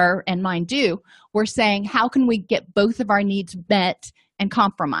don't matter and mine do. We're saying, how can we get both of our needs met and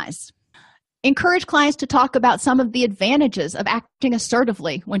compromise? Encourage clients to talk about some of the advantages of acting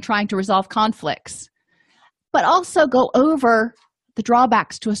assertively when trying to resolve conflicts, but also go over the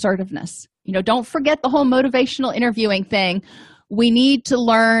drawbacks to assertiveness. Don't forget the whole motivational interviewing thing. We need to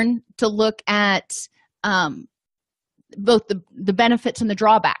learn to look at both the benefits and the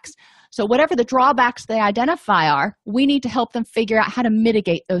drawbacks. So whatever the drawbacks they identify are, we need to help them figure out how to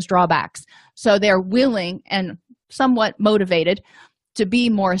mitigate those drawbacks so they're willing and somewhat motivated to be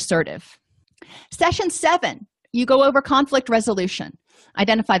more assertive. Session 7, you go over conflict resolution.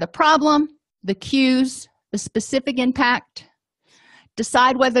 Identify the problem, the cues, the specific impact,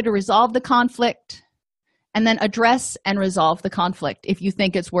 decide whether to resolve the conflict, and then address and resolve the conflict if you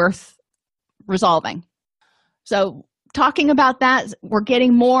think it's worth resolving. So talking about that, we're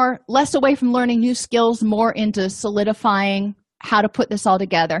getting less away from learning new skills, more into solidifying how to put this all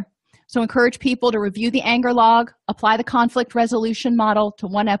together. So encourage people to review the anger log, apply the conflict resolution model to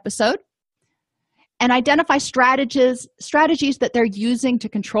one episode, and identify strategies that they're using to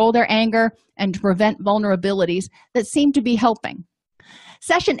control their anger and to prevent vulnerabilities that seem to be helping.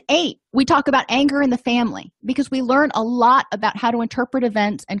 Session 8, we talk about anger in the family because we learn a lot about how to interpret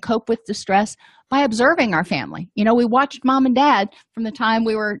events and cope with distress by observing our family. We watched mom and dad from the time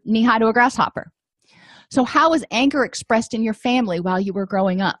we were knee-high to a grasshopper. So how is anger expressed in your family while you were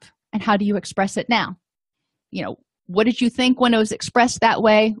growing up? And how do you express it now? What did you think when it was expressed that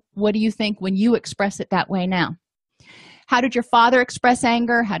way? What do you think when you express it that way now? How did your father express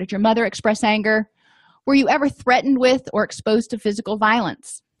anger? How did your mother express anger? Were you ever threatened with or exposed to physical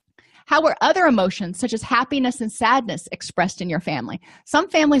violence? How were other emotions such as happiness and sadness expressed in your family? Some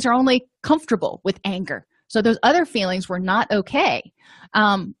families are only comfortable with anger, so those other feelings were not okay.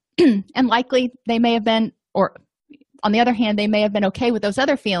 And likely they may have been, or on the other hand, they may have been okay with those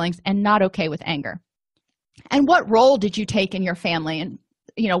other feelings and not okay with anger. And what role did you take in your family? And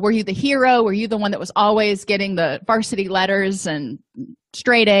were you the hero? Were you the one that was always getting the varsity letters and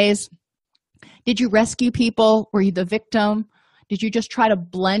straight A's? Did you rescue people? Were you the victim? Did you just try to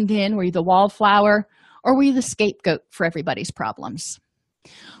blend in? Were you the wallflower? Or were you the scapegoat for everybody's problems?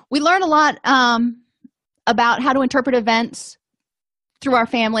 We learn a lot about how to interpret events through our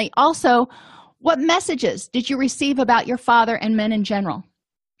family. Also, what messages did you receive about your father and men in general?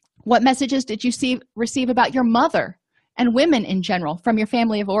 What messages did you receive about your mother and women in general from your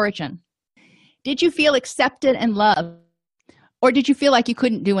family of origin? Did you feel accepted and loved? Or did you feel like you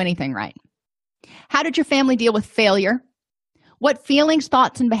couldn't do anything right? How did your family deal with failure? What feelings,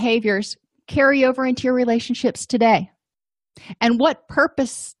 thoughts, and behaviors carry over into your relationships today? And what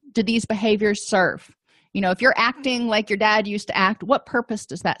purpose do these behaviors serve? If you're acting like your dad used to act, what purpose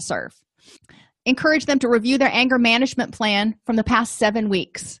does that serve? Encourage them to review their anger management plan from the past 7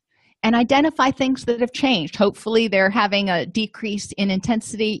 weeks and identify things that have changed. Hopefully, they're having a decrease in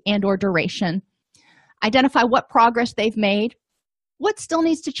intensity and or duration. Identify what progress they've made, what still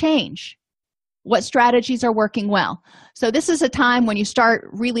needs to change, what strategies are working well. So this is a time when you start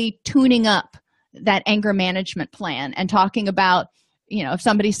really tuning up that anger management plan and talking about, if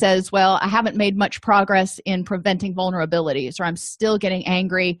somebody says, well, I haven't made much progress in preventing vulnerabilities, or I'm still getting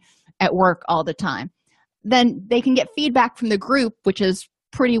angry at work all the time, then they can get feedback from the group, which is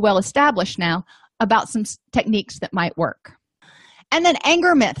pretty well established now, about some techniques that might work. And then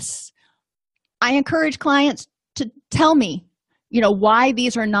anger myths. I encourage clients to tell me, why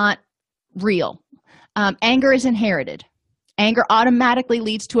these are not real. Anger is inherited. Anger automatically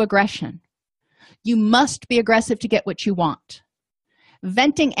leads to aggression. You must be aggressive to get what you want.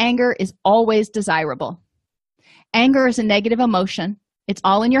 Venting anger is always desirable. Anger is a negative emotion. It's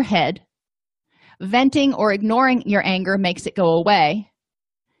all in your head. Venting or ignoring your anger makes it go away.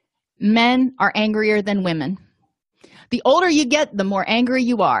 Men are angrier than women. The older you get, the more angry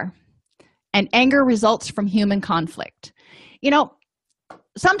you are. And anger results from human conflict.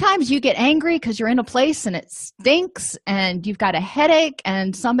 Sometimes you get angry because you're in a place and it stinks and you've got a headache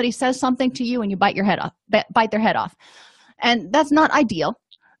and somebody says something to you and you bite their head off. And that's not ideal.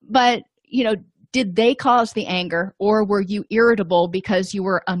 But, did they cause the anger, or were you irritable because you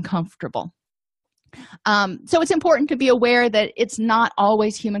were uncomfortable? So it's important to be aware that it's not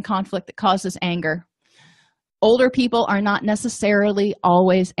always human conflict that causes anger. Older people are not necessarily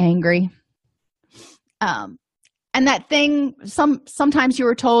always angry. And that thing, sometimes you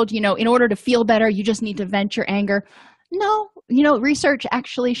were told, in order to feel better, you just need to vent your anger. No, research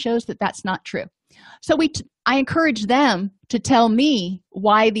actually shows that that's not true. So I encourage them to tell me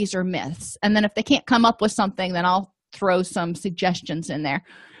why these are myths. And then if they can't come up with something, then I'll throw some suggestions in there.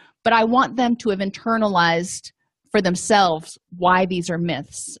 But I want them to have internalized for themselves why these are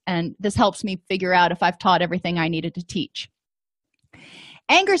myths. And this helps me figure out if I've taught everything I needed to teach.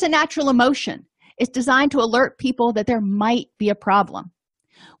 Anger is a natural emotion. It's designed to alert people that there might be a problem.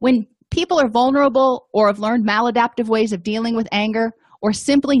 When people are vulnerable or have learned maladaptive ways of dealing with anger, or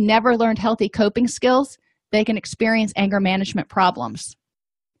simply never learned healthy coping skills, they can experience anger management problems.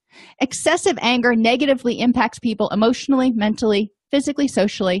 Excessive anger negatively impacts people emotionally, mentally, physically,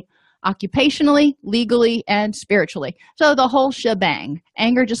 socially, occupationally, legally, and spiritually. So the whole shebang.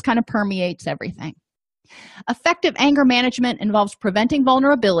 Anger just kind of permeates everything. Effective anger management involves preventing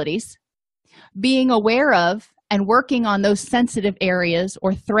vulnerabilities, being aware of and working on those sensitive areas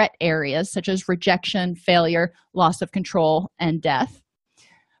or threat areas such as rejection, failure, loss of control, and death,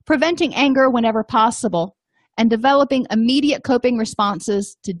 preventing anger whenever possible, and developing immediate coping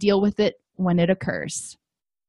responses to deal with it when it occurs.